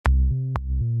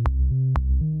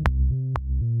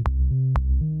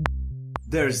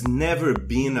There's never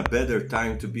been a better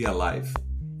time to be alive,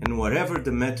 and whatever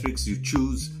the metrics you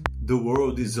choose, the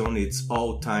world is on its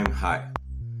all-time high.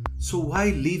 So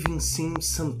why living seems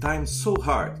sometimes so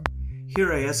hard?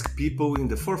 Here I ask people in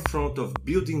the forefront of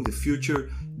building the future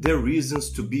their reasons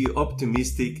to be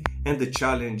optimistic and the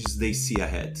challenges they see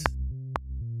ahead.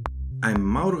 I'm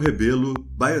Mauro Rebelo,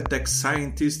 biotech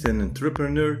scientist and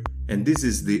entrepreneur, and this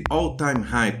is the All-Time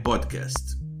High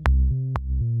podcast.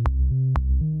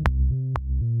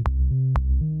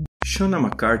 Shona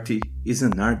McCarthy is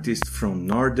an artist from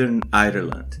Northern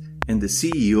Ireland and the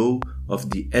CEO of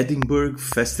the Edinburgh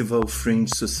Festival Fringe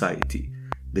Society,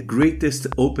 the greatest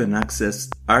open-access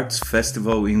arts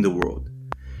festival in the world.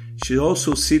 She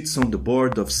also sits on the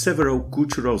board of several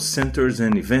cultural centers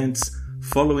and events,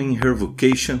 following her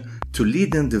vocation to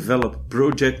lead and develop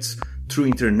projects through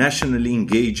internationally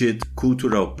engaged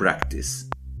cultural practice.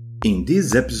 In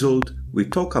this episode, we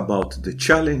talk about the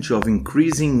challenge of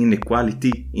increasing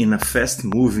inequality in a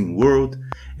fast-moving world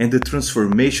and the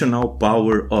transformational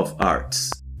power of arts.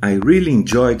 I really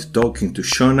enjoyed talking to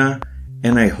Shona,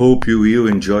 and I hope you will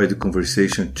enjoy the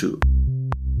conversation too.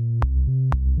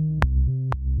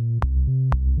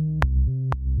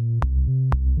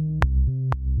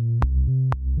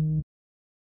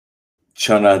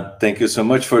 Shona, thank you so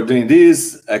much for doing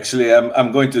this. Actually,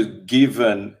 I'm going to give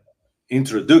an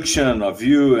introduction of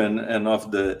you and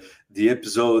of the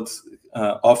episodes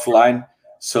offline,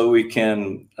 so we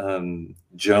can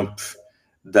jump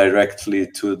directly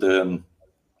to the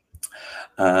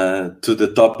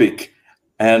topic.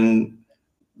 And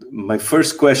my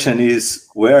first question is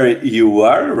where you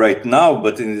are right now,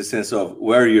 but in the sense of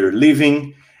where you're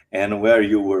living and where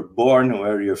you were born,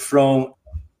 where you're from.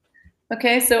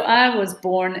 Okay, so I was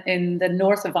born in the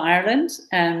north of Ireland,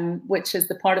 which is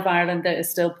the part of Ireland that is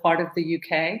still part of the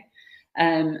UK.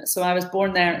 So I was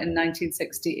born there in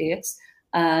 1968,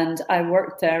 and I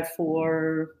worked there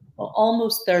for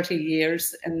almost 30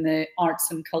 years in the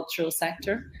arts and cultural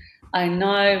sector. I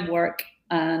now work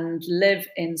and live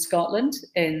in Scotland's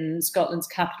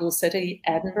capital city,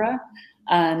 Edinburgh.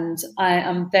 And I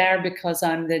am there because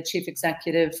I'm the chief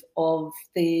executive of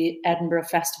the Edinburgh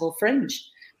Festival Fringe,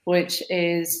 which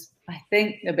is, I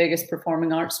think, the biggest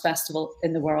performing arts festival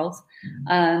in the world.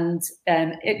 And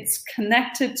it's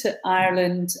connected to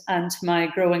Ireland and to my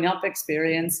growing up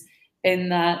experience in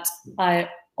that I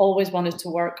always wanted to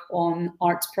work on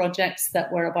arts projects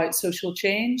that were about social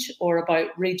change or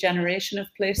about regeneration of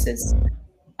places.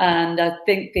 And I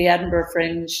think the Edinburgh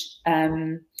Fringe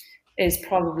is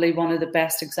probably one of the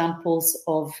best examples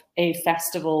of a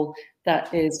festival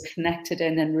that is connected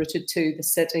in and rooted to the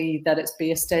city that it's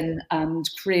based in and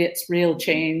creates real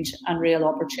change and real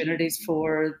opportunities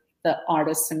for the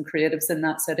artists and creatives in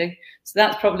that city. So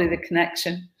that's probably the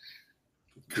connection.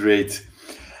 Great.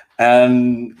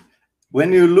 And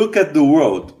when you look at the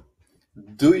world,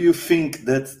 do you think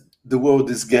that the world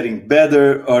is getting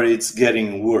better or it's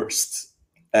getting worse?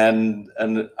 And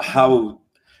how,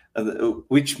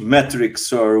 which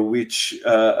metrics or which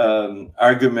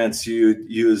arguments you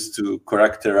use to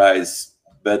characterize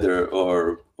better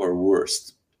or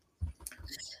worst?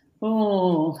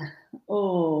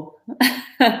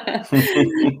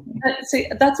 See,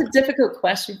 that's a difficult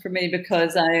question for me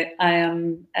because I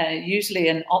am usually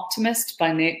an optimist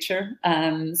by nature.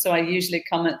 So I usually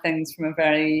come at things from a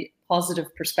very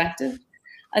positive perspective.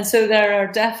 And so there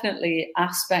are definitely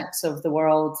aspects of the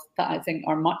world that I think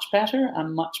are much better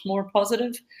and much more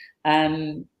positive.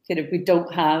 We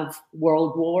don't have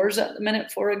world wars at the minute,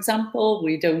 for example.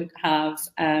 We don't have,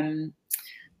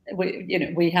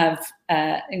 we have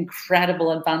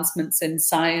incredible advancements in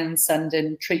science and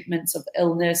in treatments of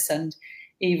illness, and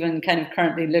even kind of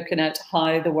currently looking at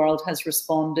how the world has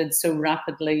responded so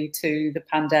rapidly to the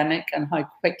pandemic and how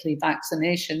quickly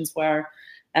vaccinations were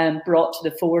brought to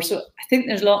the fore. So I think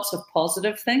there's lots of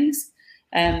positive things.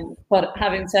 But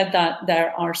having said that,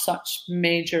 there are such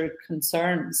major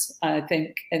concerns, I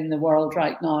think, in the world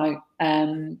right now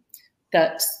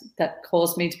that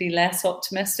cause me to be less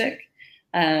optimistic.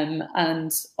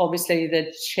 And obviously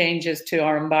the changes to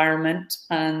our environment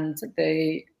and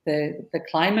the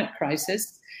climate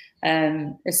crisis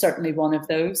is certainly one of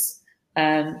those.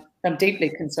 I'm deeply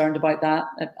concerned about that,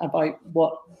 about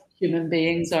what human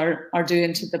beings are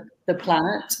doing to the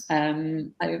planet.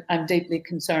 I'm deeply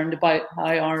concerned about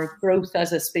how our growth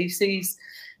as a species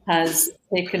has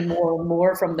taken more and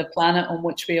more from the planet on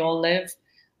which we all live,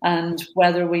 and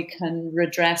whether we can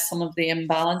redress some of the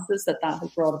imbalances that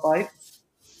has brought about.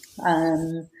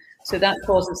 So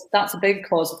that's a big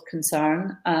cause of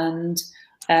concern. And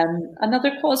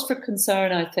another cause for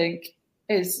concern, I think,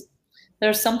 is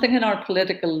there's something in our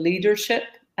political leadership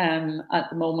at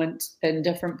the moment in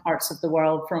different parts of the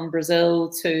world, from Brazil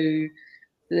to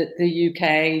the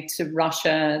UK to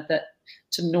Russia,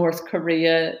 to North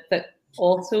Korea, that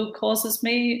also causes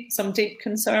me some deep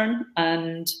concern.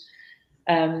 And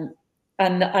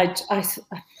I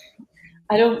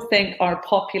don't think our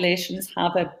populations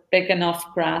have a big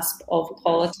enough grasp of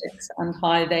politics and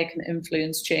how they can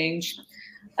influence change.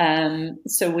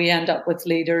 So we end up with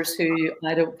leaders who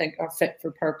I don't think are fit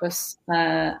for purpose,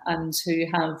 and who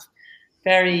have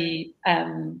very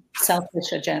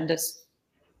selfish agendas.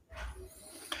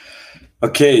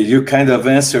 Okay, you kind of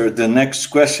answered the next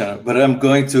question, but I'm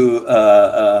going to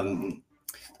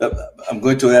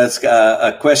ask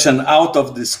a question out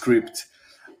of the script.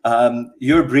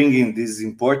 You're bringing these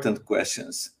important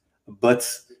questions, but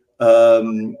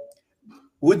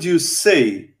would you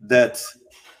say that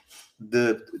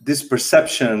this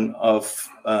perception of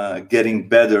getting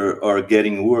better or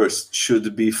getting worse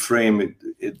should be framed?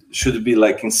 It should be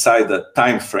like inside a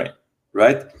time frame,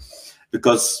 right?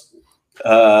 Because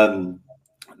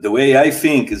the way I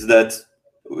think is that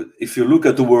if you look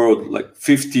at the world like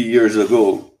 50 years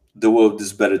ago, the world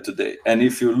is better today. And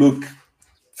if you look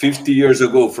 50 years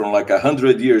ago from like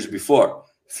 100 years before,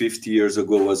 50 years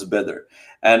ago was better.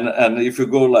 And if you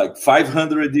go like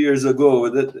 500 years ago,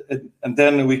 and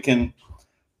then we can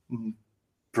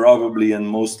probably and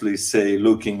mostly say,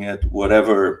 looking at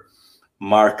whatever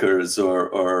markers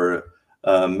or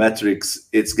metrics,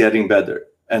 it's getting better.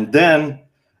 And then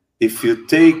if you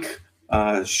take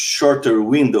a shorter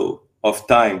window of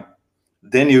time,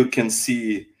 then you can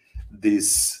see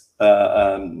this,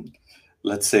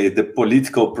 let's say, the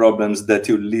political problems that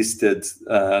you listed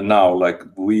now. Like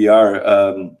we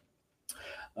are,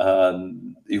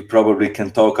 you probably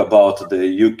can talk about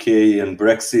the UK and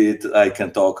Brexit. I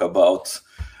can talk about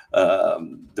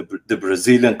the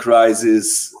Brazilian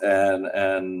crisis and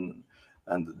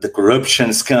the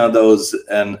corruption scandals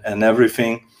and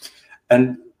everything.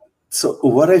 And so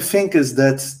what I think is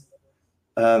that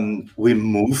we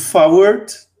move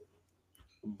forward,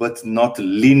 but not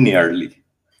linearly.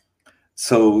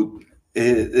 So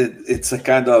it's a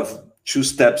kind of 2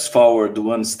 steps forward,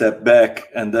 1 step back,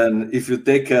 and then if you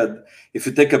take a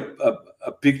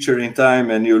picture in time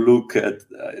and you look at,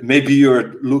 maybe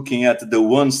you're looking at the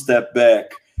 1 step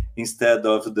back instead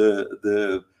of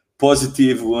the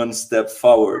positive 1 step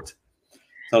forward.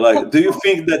 So, like, do you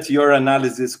think that your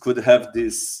analysis could have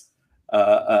this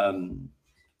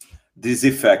this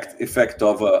effect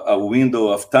of a window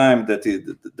of time, that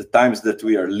the times that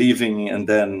we are living, and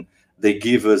then they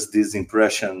give us this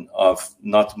impression of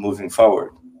not moving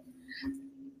forward?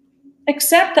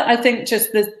 Except that I think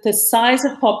just the size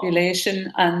of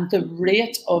population and the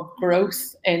rate of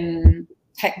growth in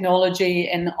technology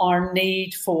and our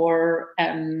need for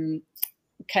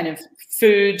kind of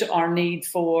food, our need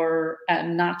for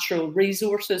natural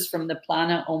resources from the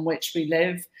planet on which we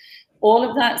live, all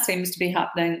of that seems to be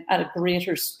happening at a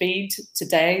greater speed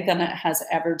today than it has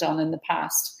ever done in the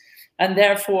past. And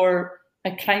therefore, I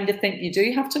kind of think you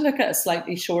do have to look at a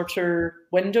slightly shorter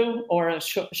window or a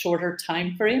shorter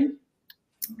time frame.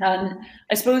 And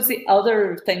I suppose the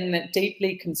other thing that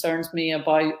deeply concerns me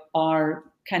about our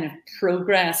kind of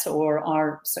progress or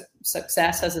our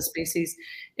success as a species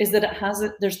is that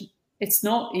it's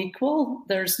not equal.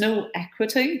 There's no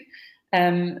equity.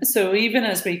 So even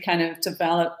as we kind of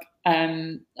develop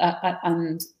and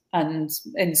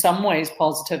in some ways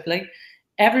positively,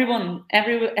 every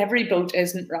boat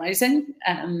isn't rising.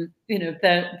 You know,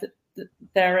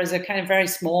 there is a kind of very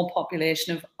small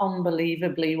population of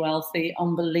unbelievably wealthy,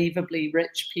 unbelievably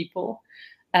rich people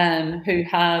who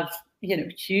have, you know,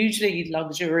 hugely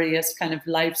luxurious kind of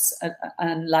lives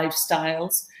and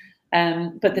lifestyles.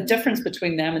 But the difference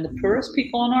between them and the poorest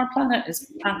people on our planet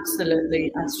is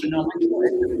absolutely astronomical.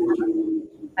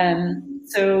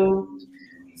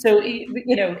 So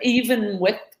you know, even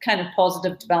with kind of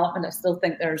positive development, I still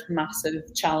think there's massive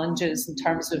challenges in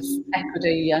terms of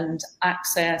equity and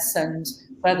access, and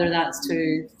whether that's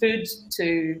to food,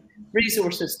 to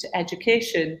resources, to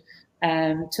education,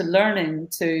 to learning,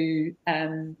 to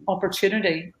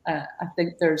opportunity. I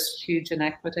think there's huge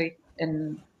inequity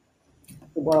in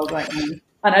the world right now.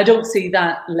 And I don't see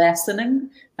that lessening.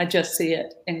 I just see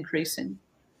it increasing.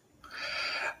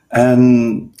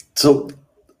 And so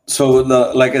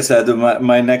like I said,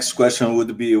 my next question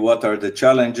would be, what are the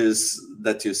challenges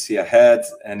that you see ahead?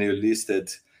 And you listed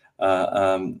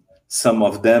some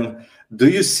of them. Do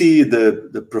you see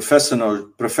the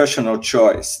professional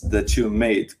choice that you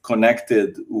made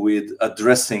connected with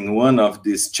addressing one of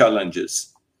these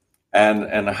challenges?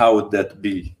 And how would that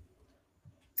be?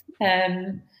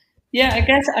 Yeah,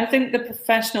 I think the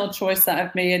professional choice that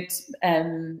I've made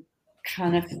can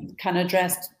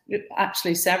address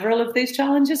actually several of these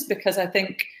challenges, because I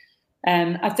think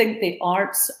the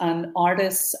arts and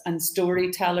artists and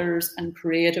storytellers and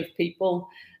creative people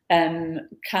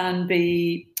can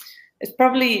be. It's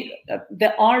probably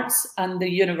the arts and the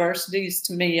universities,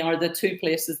 to me, are the two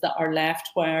places that are left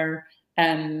where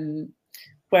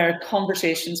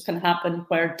conversations can happen,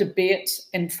 where debate,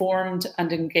 informed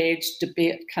and engaged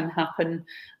debate can happen,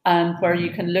 and where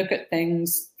you can look at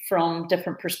things from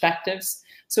different perspectives.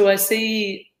 So I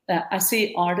see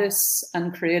artists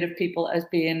and creative people as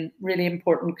being really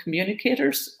important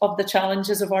communicators of the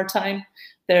challenges of our time.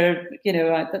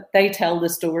 They tell the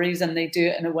stories, and they do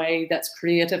it in a way that's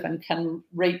creative and can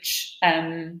reach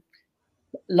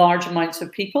large amounts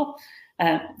of people.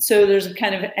 So there's a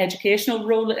kind of educational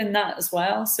role in that as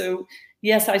well. So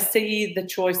yes, I see the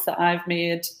choice that I've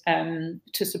made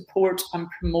to support and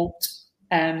promote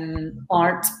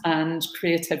art and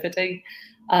creativity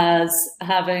as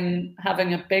having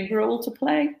a big role to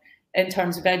play in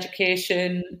terms of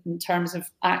education, in terms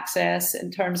of access,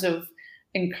 in terms of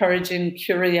encouraging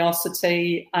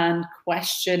curiosity and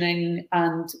questioning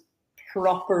and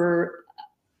proper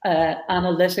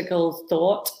analytical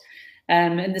thought.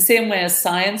 In the same way as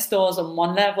science does on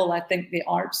one level, I think the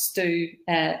arts do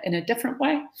in a different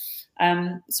way.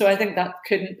 So I think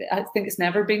it's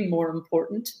never been more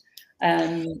important.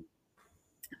 And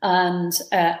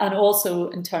also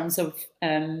in terms of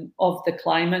the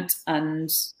climate and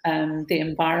the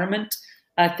environment,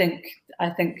 I think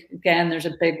again there's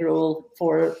a big role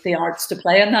for the arts to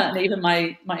play in that, and even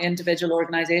my individual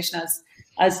organisation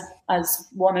as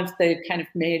one of the kind of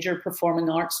major performing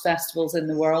arts festivals in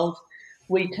the world,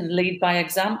 we can lead by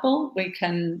example. We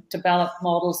can develop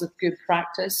models of good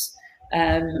practice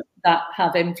that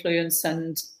have influence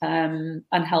and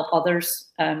help others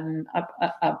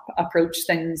approach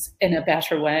things in a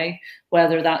better way,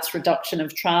 whether that's reduction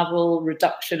of travel,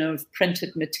 reduction of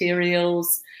printed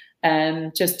materials,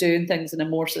 just doing things in a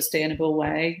more sustainable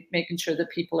way, making sure that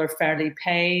people are fairly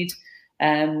paid,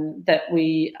 that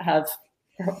we have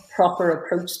proper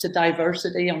approach to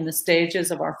diversity on the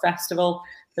stages of our festival.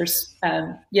 There's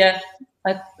I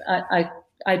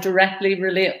directly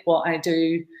relate what I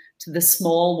do to the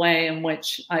small way in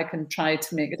which I can try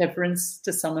to make a difference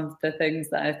to some of the things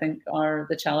that I think are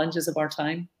the challenges of our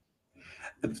time.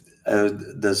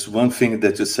 There's one thing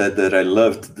that you said that I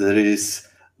loved. That is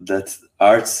that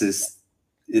arts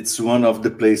it's one of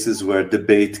the places where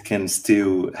debate can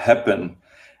still happen.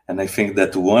 And I think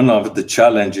that one of the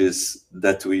challenges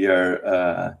that we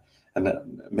are, and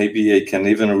maybe I can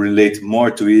even relate more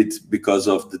to it because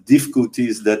of the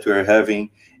difficulties that we're having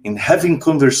in having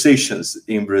conversations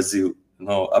in Brazil,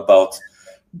 about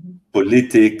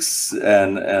politics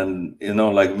and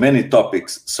like many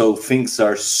topics. So things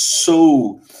are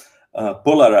so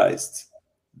polarized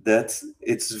that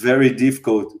it's very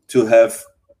difficult to have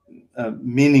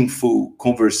meaningful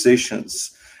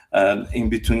conversations in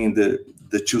between the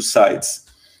two sides.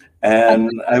 And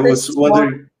I was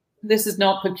wondering, this is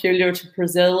not peculiar to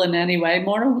Brazil in any way,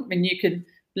 Mauro. I mean, you could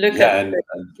look at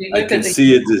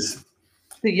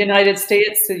the United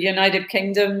States, the United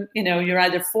Kingdom. You're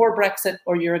either for Brexit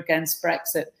or you're against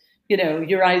Brexit.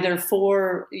 You're either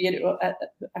for a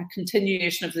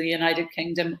continuation of the United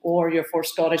Kingdom, or you're for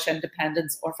Scottish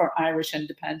independence or for Irish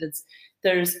independence.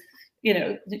 There's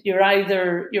you're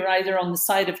either on the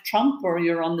side of Trump or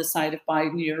you're on the side of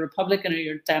Biden. You're Republican or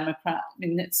you're Democrat. I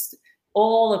mean, it's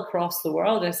all across the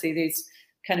world. I see these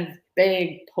kind of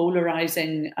big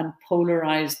polarizing and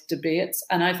polarized debates,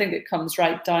 and I think it comes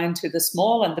right down to the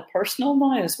small and the personal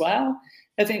now as well.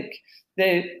 I think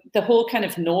the whole kind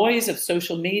of noise of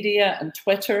social media and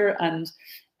Twitter and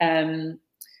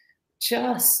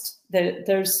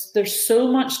there's so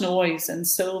much noise and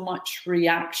so much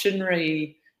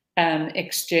reactionary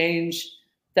exchange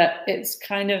that it's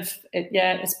kind of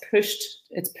it's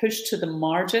pushed to the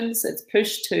margins. It's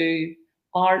pushed to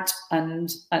art and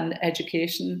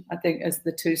education, I think, as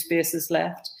the two spaces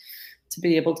left to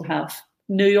be able to have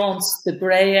nuance, the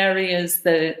gray areas,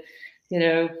 the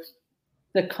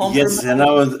compromise. Yes, and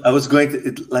I was going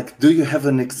to do you have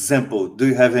an example? Do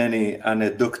you have any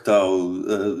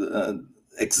anecdotal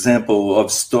example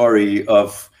of story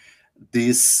of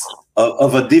this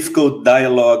of a difficult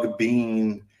dialogue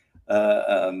being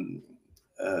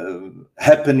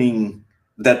happening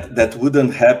that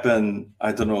wouldn't happen,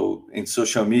 I don't know, in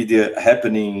social media,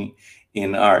 happening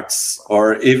in arts,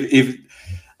 or if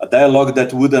a dialogue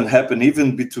that wouldn't happen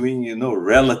even between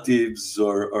relatives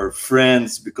or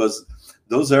friends, because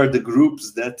those are the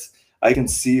groups that I can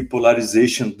see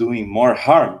polarization doing more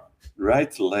harm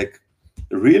right? Like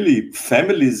really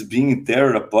families being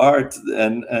tear apart,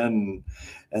 and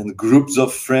groups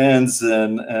of friends,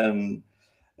 and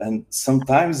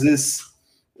sometimes this.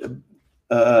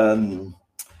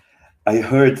 I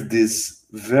heard this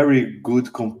very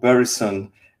good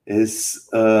comparison is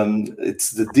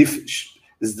it's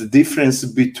the difference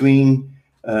between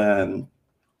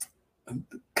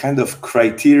kind of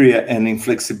criteria and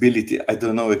inflexibility. I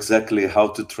don't know exactly how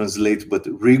to translate, but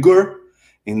rigor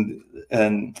and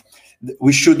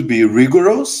we should be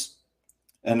rigorous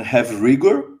and have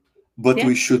rigor, but Yeah.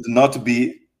 we should not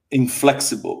be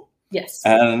inflexible. Yes.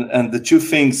 And the two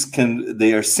things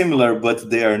they are similar, but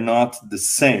they are not the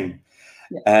same.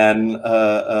 Yeah. And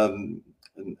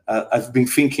I've been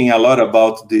thinking a lot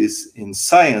about this in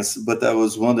science, but I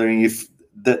was wondering if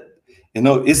that,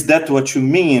 is that what you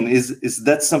mean? Is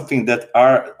that something that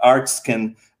our arts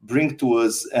can bring to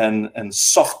us and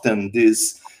soften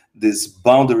these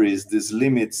boundaries, these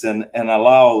limits, and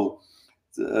allow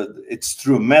it's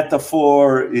through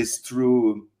metaphor, is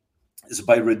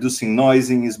by reducing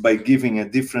noising, is by giving a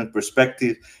different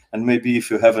perspective. And maybe if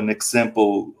you have an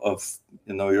example of,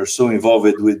 you're so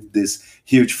involved with this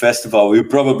huge festival, you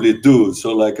probably do.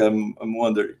 So like, I'm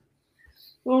wondering.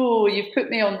 Oh, you've put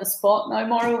me on the spot now,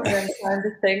 Mauro, and I'm trying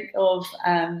to think of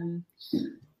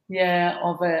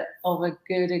of a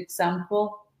good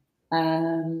example.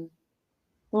 We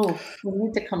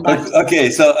need to come back. Okay,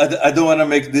 so I don't want to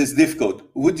make this difficult.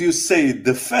 Would you say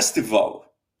the festival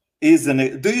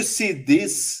do you see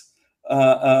this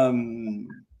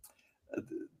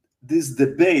this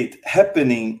debate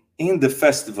happening in the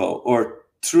festival or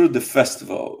through the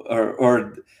festival,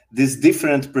 or these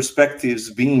different perspectives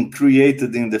being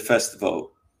created in the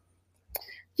festival?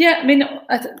 Yeah, I mean,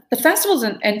 the festival is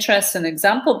an interesting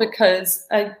example because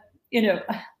I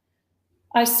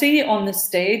see on the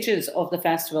stages of the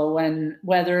festival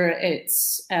whether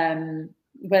it's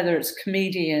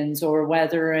comedians or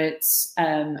whether it's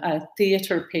a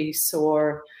theatre piece,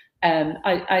 or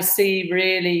I see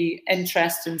really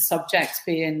interesting subjects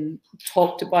being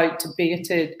talked about,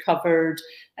 debated, covered,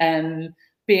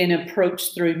 being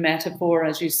approached through metaphor,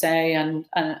 as you say, and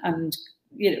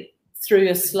through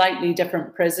a slightly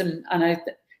different prism. And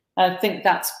I think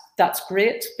that's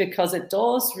great, because it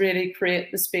does really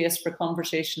create the space for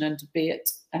conversation and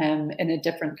debate in a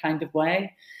different kind of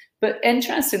way. But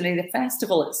interestingly, the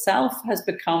festival itself has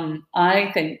become,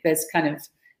 I think, this kind of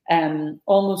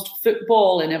almost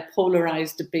football in a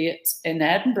polarized debate in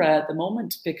Edinburgh at the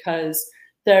moment, because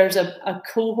there's a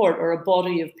cohort or a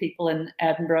body of people in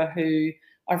Edinburgh who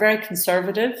are very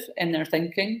conservative in their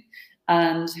thinking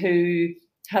and who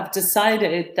have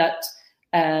decided that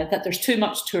there's too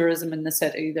much tourism in the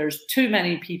city, there's too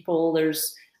many people,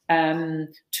 there's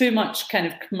too much kind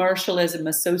of commercialism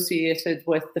associated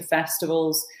with the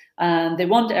festivals, and they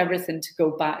want everything to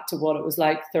go back to what it was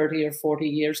like 30 or 40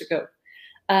 years ago.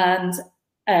 And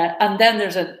then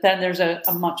there's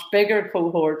a much bigger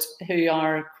cohort who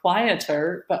are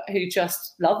quieter, but who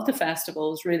just love the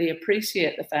festivals, really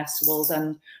appreciate the festivals,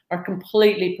 and are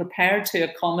completely prepared to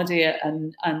accommodate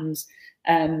and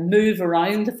move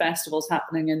around the festivals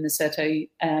happening in the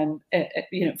city,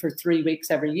 for 3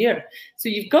 weeks every year. So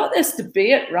you've got this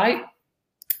debate, right?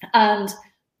 And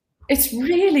it's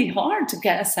really hard to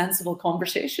get a sensible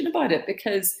conversation about it,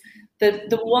 because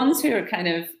the ones who are kind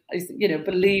of,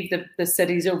 believe that the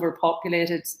city's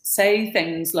overpopulated say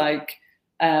things like,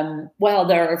 well,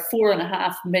 there are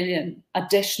 4.5 million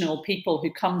additional people who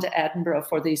come to Edinburgh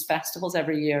for these festivals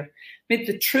every year. I mean,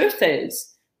 the truth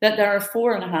is that there are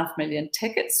 4.5 million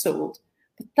tickets sold,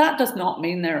 but that does not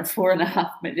mean there are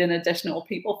 4.5 million additional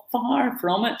people. Far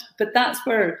from it. But that's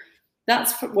where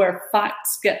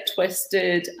facts get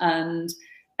twisted, and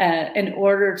in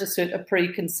order to suit a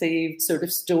preconceived sort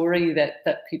of story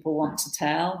that people want to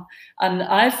tell. And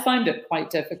I've found it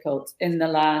quite difficult in the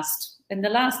last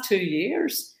 2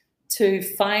 years to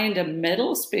find a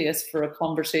middle space for a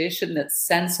conversation that's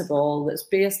sensible, that's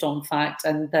based on fact,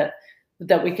 and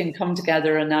that we can come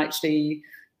together and actually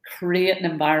create an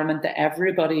environment that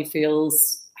everybody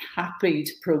feels happy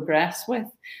to progress with.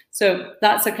 So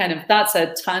that's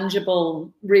a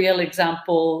tangible, real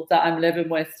example that I'm living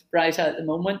with right at the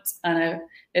moment. And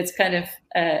it's kind of,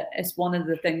 it's one of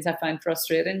the things I find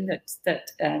frustrating,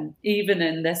 that even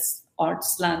in this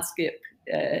arts landscape,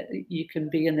 you can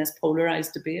be in this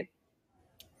polarized debate.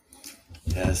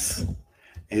 Yes,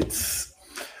 it's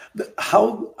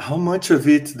how much of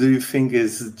it do you think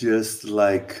is just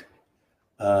like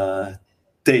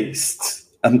taste,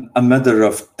 a matter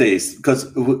of taste?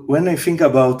 Because when I think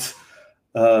about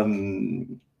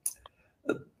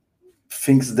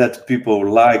things that people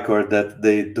like or that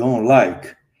they don't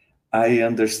like, I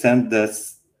understand that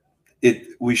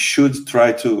we should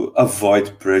try to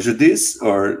avoid prejudice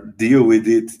or deal with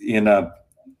it in a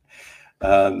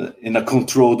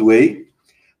controlled way.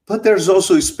 But there's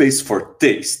also space for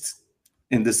taste,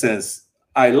 in the sense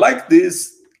I like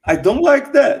this, I don't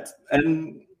like that,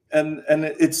 and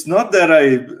it's not that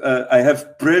I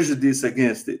have prejudice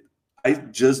against it. I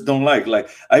just don't like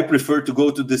I prefer to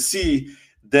go to the sea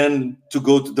than to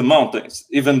go to the mountains,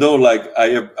 even though like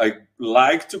I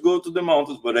like to go to the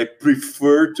mountains, but I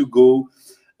prefer to go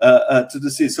to the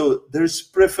sea. So there's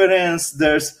preference.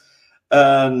 There's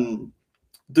do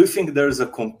you think there's a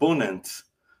component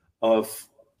of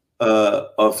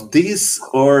this,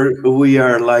 or we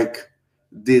are like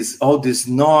this, all this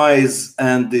noise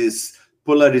and this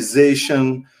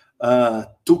polarization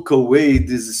took away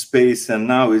this space, and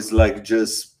now it's like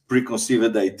just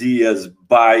preconceived ideas,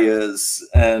 bias,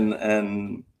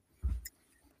 and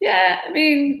Yeah, I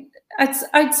mean,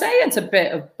 I'd say it's a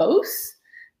bit of both,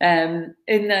 in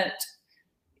that,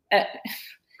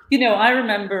 you know, I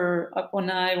remember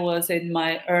when I was in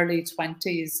my early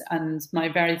 20s and my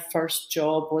very first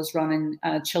job was running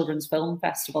a children's film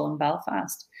festival in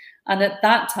Belfast. And at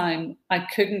that time, I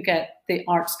couldn't get the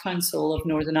Arts Council of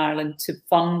Northern Ireland to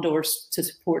fund or to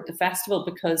support the festival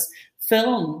because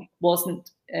film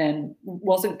wasn't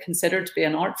considered to be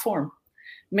an art form.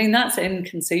 I mean, that's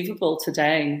inconceivable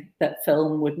today that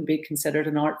film wouldn't be considered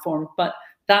an art form, but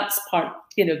that's part,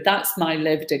 you know, that's my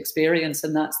lived experience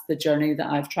and that's the journey that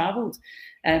I've traveled.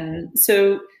 And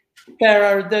so there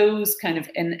are those kind of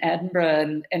in Edinburgh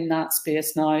and in that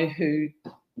space now who,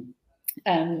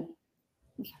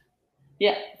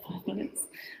 yeah, 5 minutes,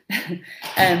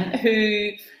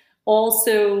 who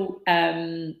also,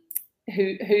 and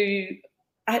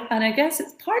I guess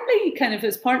it's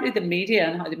partly the media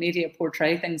and how the media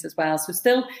portray things as well. So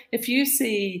still, if you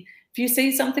see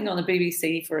something on the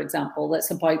BBC, for example, that's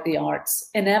about the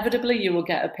arts, inevitably you will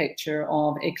get a picture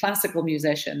of a classical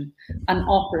musician, an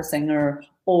opera singer,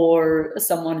 or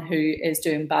someone who is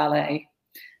doing ballet.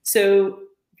 So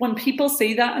when people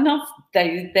see that enough,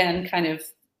 they then kind of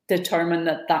determine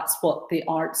that that's what the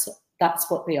arts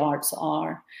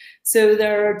are. So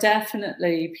there are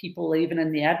definitely people, even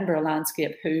in the Edinburgh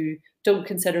landscape, who don't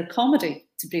consider comedy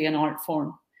to be an art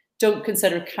form, don't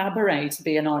consider cabaret to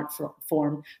be an art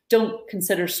form, don't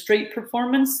consider street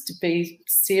performance to be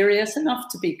serious enough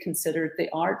to be considered the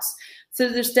arts. So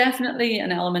there's definitely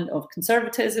an element of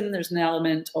conservatism, there's an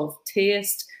element of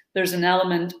taste, there's an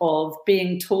element of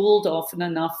being told often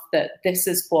enough that this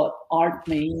is what art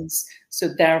means, so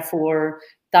therefore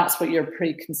that's what your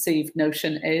preconceived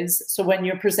notion is. So when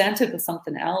you're presented with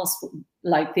something else,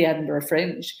 like the Edinburgh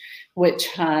Fringe, which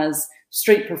has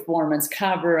street performance,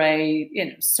 cabaret, you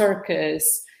know,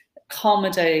 circus,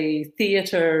 comedy,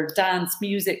 theatre, dance,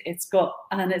 music, it's got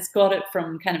it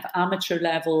from kind of amateur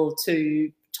level to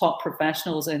top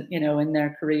professionals in, you know, in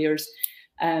their careers.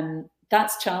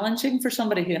 That's challenging for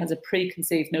somebody who has a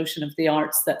preconceived notion of the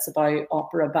arts that's about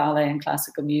opera, ballet, and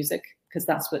classical music, because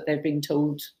that's what they've been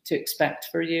told to expect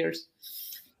for years.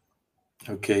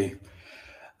 Okay.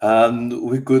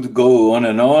 We could go on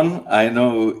and on. I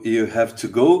know you have to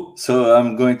go, so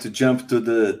I'm going to jump to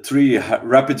the 3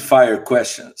 rapid fire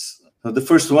questions. So the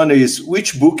first one is,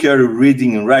 which book are you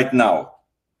reading right now?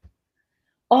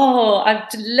 Oh,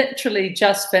 I've literally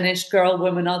just finished Girl,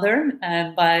 Woman, Other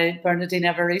by Bernardine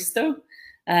Evaristo.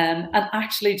 And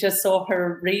actually just saw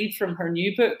her read from her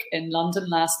new book in London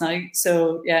last night.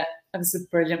 So yeah, it was a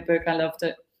brilliant book. I loved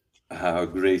it. Oh,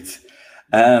 great.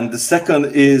 And the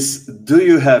second is, do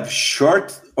you have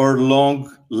short or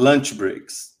long lunch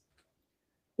breaks?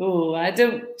 Oh, I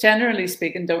don't, generally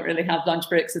speaking, don't really have lunch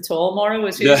breaks at all. Mauro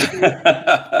is usually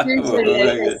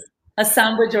a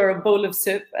sandwich or a bowl of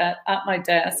soup at my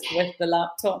desk with the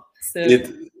laptop. So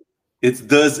it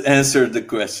does answer the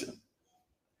question.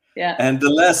 Yeah. And the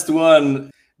last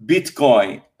one,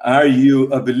 Bitcoin. Are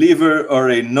you a believer or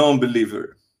a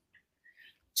non-believer?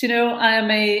 Do you know, I am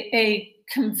a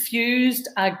confused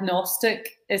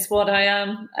agnostic is what I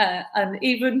am. And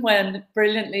even when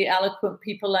brilliantly eloquent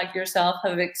people like yourself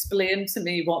have explained to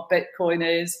me what Bitcoin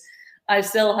is, I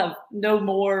still have no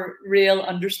more real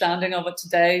understanding of it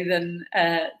today than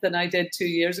I did 2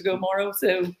 years ago, Mauro.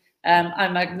 So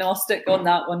I'm agnostic on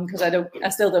that one because I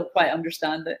still don't quite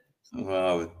understand it.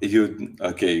 Wow,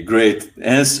 okay, great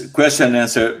question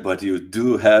answer, but you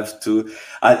do have to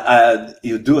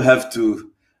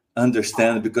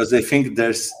understand, because I think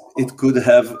it could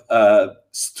have a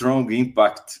strong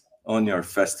impact on your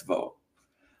festival,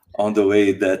 on the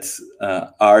way that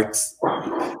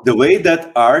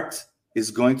art is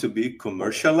going to be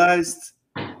commercialized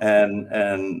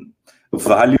and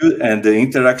value and the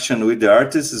interaction with the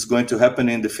artists is going to happen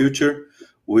in the future,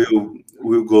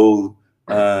 we'll go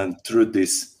through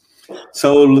this.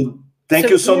 So thank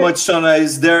you so much, Shona.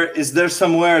 Is there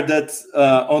somewhere that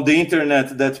on the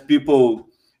internet that people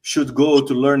should go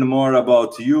to learn more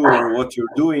about you or what you're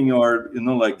doing, or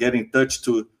like get in touch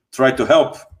to try to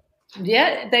help?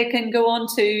 Yeah, they can go on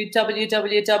to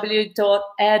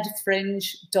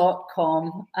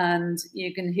www.edfringe.com and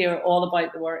you can hear all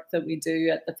about the work that we do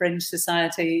at the Fringe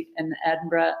Society in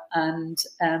Edinburgh and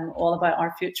all about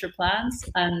our future plans.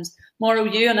 And Mauro,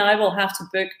 you and I will have to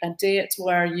book a date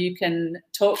where you can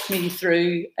talk me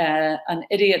through an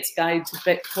idiot's guide to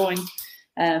Bitcoin.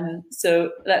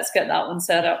 So let's get that one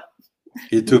set up.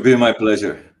 It will be my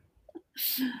pleasure.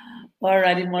 All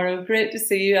righty, Mauro. Great to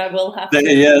see you. I will have to.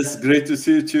 Yes, great to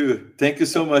see you too. Thank you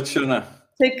so much, Shona.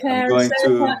 Take care. I'm going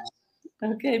to...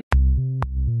 Okay.